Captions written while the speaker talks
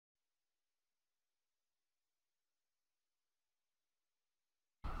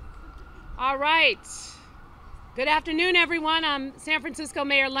All right. Good afternoon, everyone. I'm San Francisco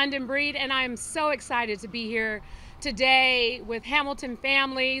Mayor London Breed, and I'm so excited to be here today with Hamilton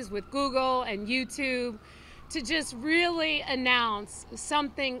Families, with Google and YouTube, to just really announce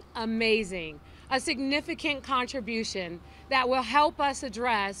something amazing, a significant contribution that will help us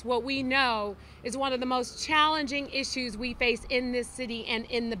address what we know is one of the most challenging issues we face in this city and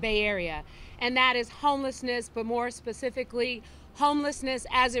in the Bay Area, and that is homelessness, but more specifically, homelessness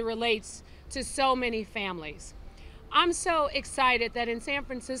as it relates to so many families. I'm so excited that in San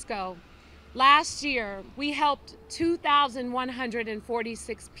Francisco, last year, we helped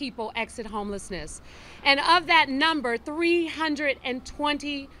 2,146 people exit homelessness. And of that number,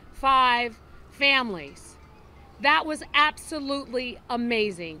 325 families. That was absolutely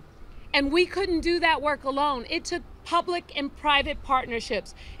amazing. And we couldn't do that work alone. It took public and private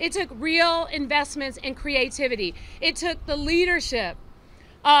partnerships. It took real investments in creativity. It took the leadership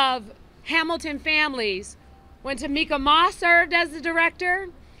of Hamilton Families when Tamika Ma served as the director,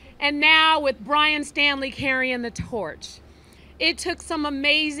 and now with Brian Stanley carrying the torch. It took some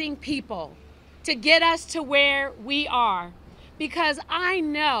amazing people to get us to where we are, because I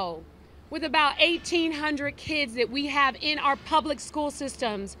know with about 1,800 kids that we have in our public school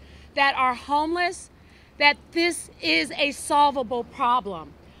systems that are homeless, that this is a solvable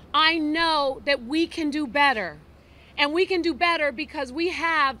problem. I know that we can do better. And we can do better because we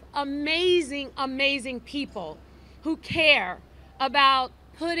have amazing, amazing people who care about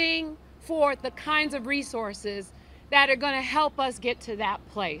putting forth the kinds of resources that are going to help us get to that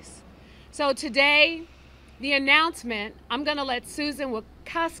place. So today, the announcement, I'm going to let Susan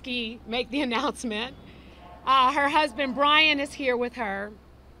Wojcicki make the announcement. Her husband Brian is here with her,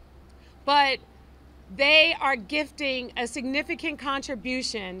 but they are gifting a significant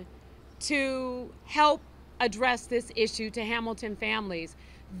contribution to help address this issue to Hamilton Families.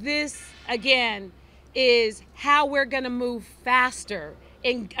 This, again, is how we're going to move faster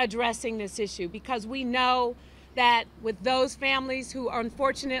in addressing this issue, because we know that with those families who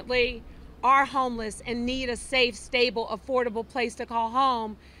unfortunately are homeless and need a safe, stable, affordable place to call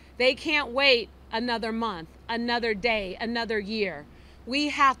home, they can't wait another month, another day, another year. We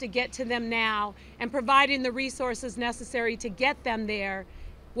have to get to them now, and providing the resources necessary to get them there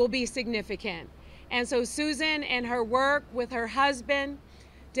will be significant. And so Susan and her work with her husband,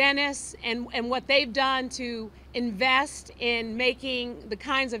 Dennis, and what they've done to invest in making the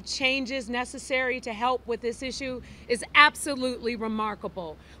kinds of changes necessary to help with this issue is absolutely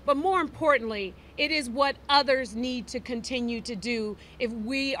remarkable. But more importantly, it is what others need to continue to do if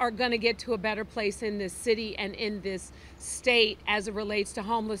we are going to get to a better place in this city and in this state as it relates to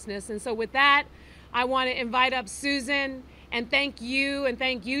homelessness. And so with that, I want to invite up Susan and thank you, and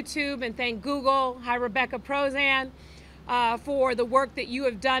thank YouTube, and thank Google. Hi, Rebecca Prozan, for the work that you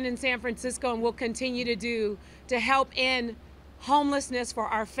have done in San Francisco and will continue to do to help end homelessness for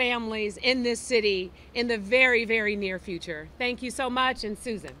our families in this city in the very, very near future. Thank you so much, and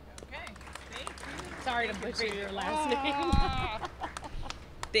Susan. Okay, thank you. Sorry to butcher your last name.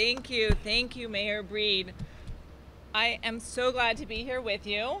 Thank you, Mayor Breed. I am so glad to be here with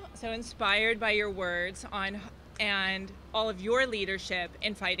you, so inspired by your words and all of your leadership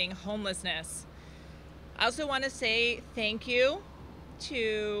in fighting homelessness. I also want to say thank you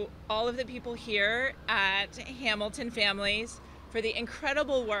to all of the people here at Hamilton Families for the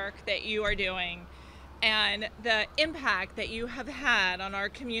incredible work that you are doing and the impact that you have had on our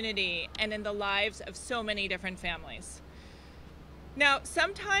community and in the lives of so many different families. Now,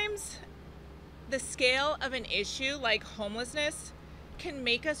 sometimes the scale of an issue like homelessness can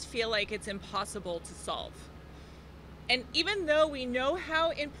make us feel like it's impossible to solve. And even though we know how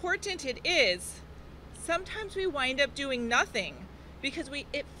important it is, sometimes we wind up doing nothing because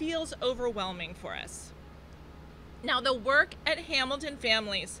it feels overwhelming for us. Now, the work at Hamilton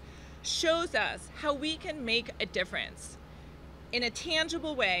Families shows us how we can make a difference in a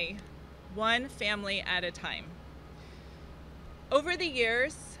tangible way, one family at a time. Over the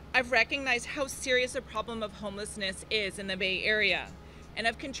years, I've recognized how serious a problem of homelessness is in the Bay Area, and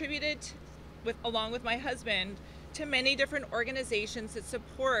I've contributed, along with my husband, to many different organizations that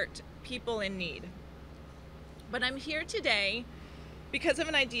support people in need. But I'm here today because of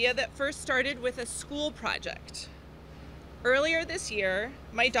an idea that first started with a school project. Earlier this year,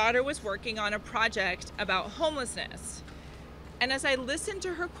 my daughter was working on a project about homelessness. And as I listened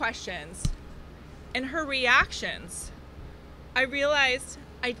to her questions and her reactions, I realized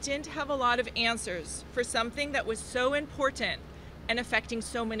I didn't have a lot of answers for something that was so important and affecting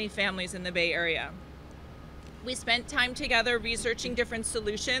so many families in the Bay Area. We spent time together researching different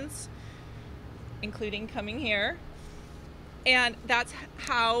solutions, including coming here. And that's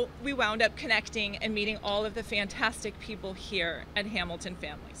how we wound up connecting and meeting all of the fantastic people here at Hamilton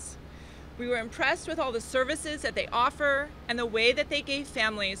Families. We were impressed with all the services that they offer and the way that they gave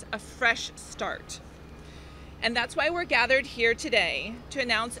families a fresh start. And that's why we're gathered here today to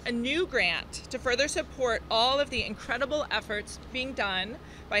announce a new grant to further support all of the incredible efforts being done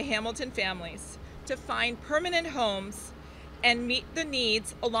by Hamilton Families to find permanent homes and meet the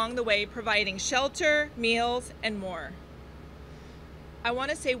needs along the way, providing shelter, meals, and more. I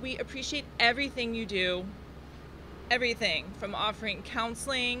want to say we appreciate everything you do, everything from offering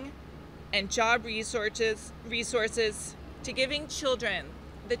counseling and job resources to giving children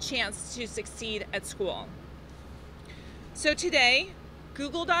the chance to succeed at school. So today,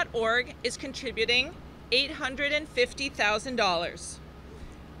 Google.org is contributing $850,000.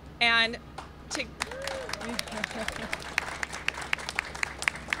 And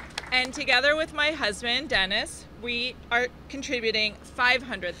together with my husband, Dennis, we are contributing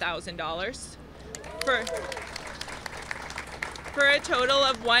 $500,000 for a total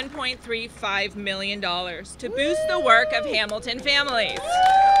of $1.35 million to boost the work of Hamilton Families.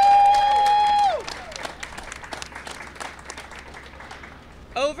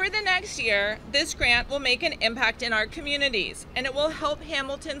 Over the next year, this grant will make an impact in our communities, and it will help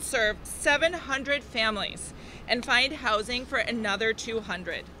Hamilton serve 700 families and find housing for another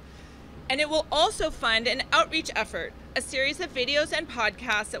 200. And it will also fund an outreach effort, a series of videos and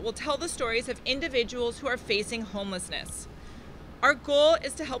podcasts that will tell the stories of individuals who are facing homelessness. Our goal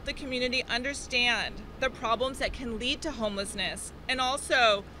is to help the community understand the problems that can lead to homelessness and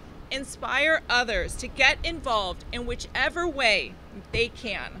also inspire others to get involved in whichever way they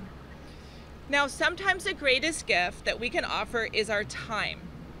can. Now, sometimes the greatest gift that we can offer is our time.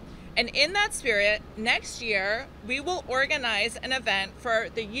 And in that spirit, next year, we will organize an event for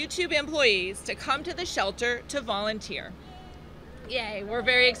the YouTube employees to come to the shelter to volunteer. Yay, we're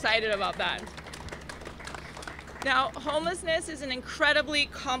very excited about that. Now, homelessness is an incredibly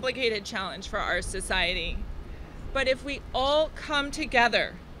complicated challenge for our society. But if we all come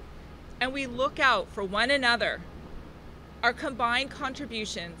together and we look out for one another, our combined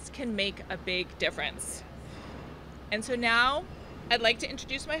contributions can make a big difference. And so now, I'd like to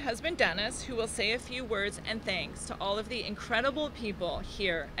introduce my husband, Dennis, who will say a few words and thanks to all of the incredible people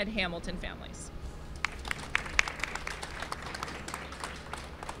here at Hamilton Families.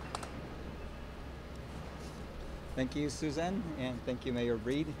 Thank you, Susan, and thank you, Mayor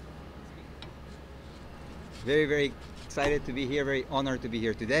Breed. Very, very excited to be here, very honored to be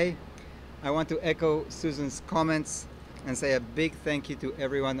here today. I want to echo Susan's comments and say a big thank you to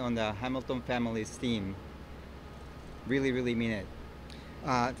everyone on the Hamilton Families team. Really, really mean it.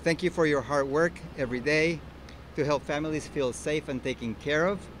 Thank you for your hard work every day to help families feel safe and taken care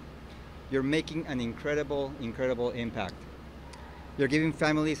of. You're making an incredible, incredible impact. You're giving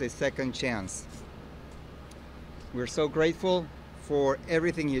families a second chance. We're so grateful for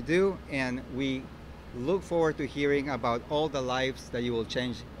everything you do, and we look forward to hearing about all the lives that you will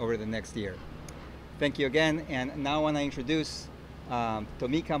change over the next year. Thank you again, and now I want to introduce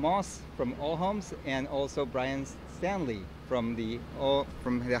Tomika Moss from All Homes and also Brian Stanley from the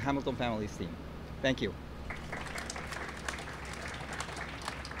Hamilton Families team. Thank you.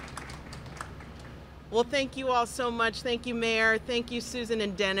 Well, thank you all so much. Thank you, Mayor. Thank you, Susan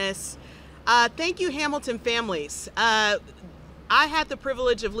and Dennis. Thank you, Hamilton Families. I had the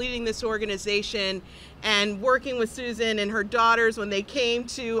privilege of leading this organization and working with Susan and her daughters when they came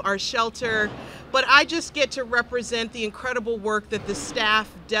to our shelter. But I just get to represent the incredible work that the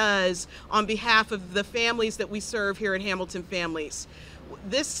staff does on behalf of the families that we serve here at Hamilton Families.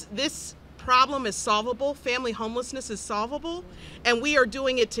 This problem is solvable. Family homelessness is solvable, and we are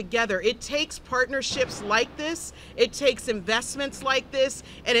doing it together. It takes partnerships like this, it takes investments like this,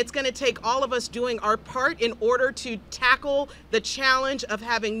 and it's going to take all of us doing our part in order to tackle the challenge of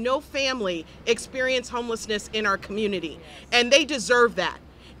having no family experience homelessness in our community. And they deserve that.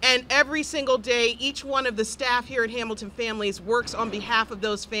 And every single day, each one of the staff here at Hamilton Families works on behalf of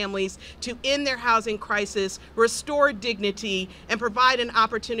those families to end their housing crisis, restore dignity, and provide an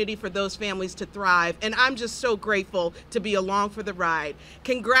opportunity for those families to thrive. And I'm just so grateful to be along for the ride.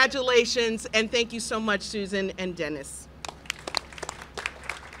 Congratulations, and thank you so much, Susan and Dennis.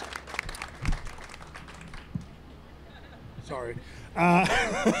 Sorry.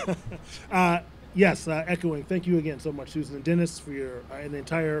 Yes, echoing. Thank you again so much, Susan and Dennis, for your and the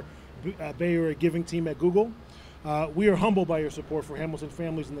entire Bay Area Giving team at Google. We are humbled by your support for Hamilton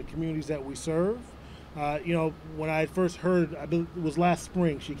Families and the communities that we serve. You know, when I first heard, I believe it was last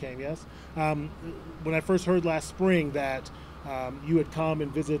spring she came, yes? When I first heard last spring that you had come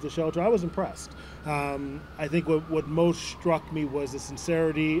and visited the shelter. I was impressed. I think what most struck me was the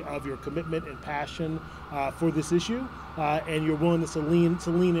sincerity of your commitment and passion for this issue, and your willingness to lean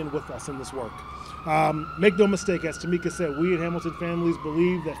in with us in this work. Make no mistake, as Tamika said, we at Hamilton Families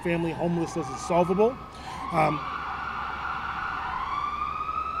believe that family homelessness is solvable.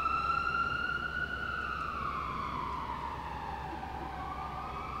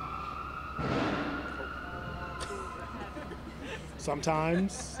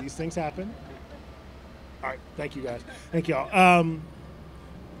 Sometimes these things happen. All right, thank you guys. Thank y'all.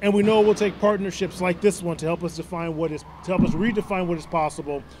 And we know it will take partnerships like this one to help us redefine what is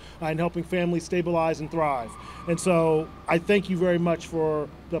possible in helping families stabilize and thrive. And so I thank you very much for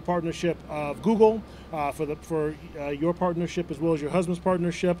the partnership of Google, for your partnership as well as your husband's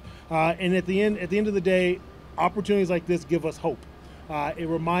partnership. And at the end of the day, opportunities like this give us hope. It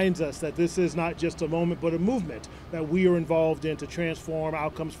reminds us that this is not just a moment, but a movement that we are involved in to transform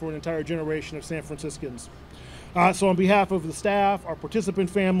outcomes for an entire generation of San Franciscans. So on behalf of the staff, our participant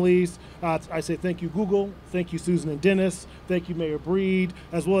families, I say thank you, Google, thank you, Susan and Dennis, thank you, Mayor Breed,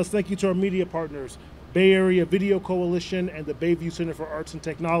 as well as thank you to our media partners, Bay Area Video Coalition and the Bayview Center for Arts and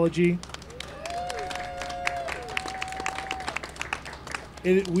Technology.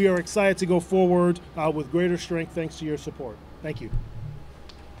 We are excited to go forward with greater strength thanks to your support. Thank you.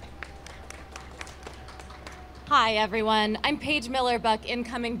 Hi, everyone. I'm Paige Miller-Buck,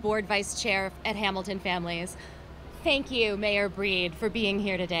 incoming board vice chair at Hamilton Families. Thank you, Mayor Breed, for being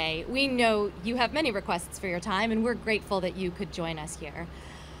here today. We know you have many requests for your time, and we're grateful that you could join us here.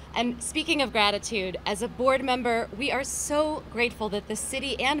 And speaking of gratitude, as a board member, we are so grateful that the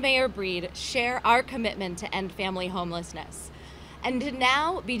city and Mayor Breed share our commitment to end family homelessness. And to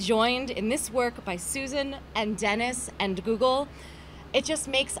now be joined in this work by Susan and Dennis and Google, it just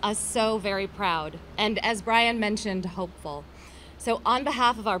makes us so very proud, and as Brian mentioned, hopeful. So on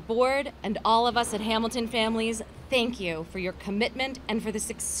behalf of our board and all of us at Hamilton Families, thank you for your commitment and for this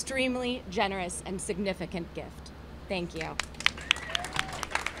extremely generous and significant gift. Thank you.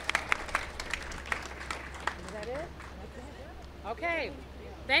 Is that it? Okay,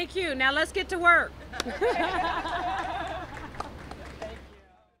 thank you. Now let's get to work.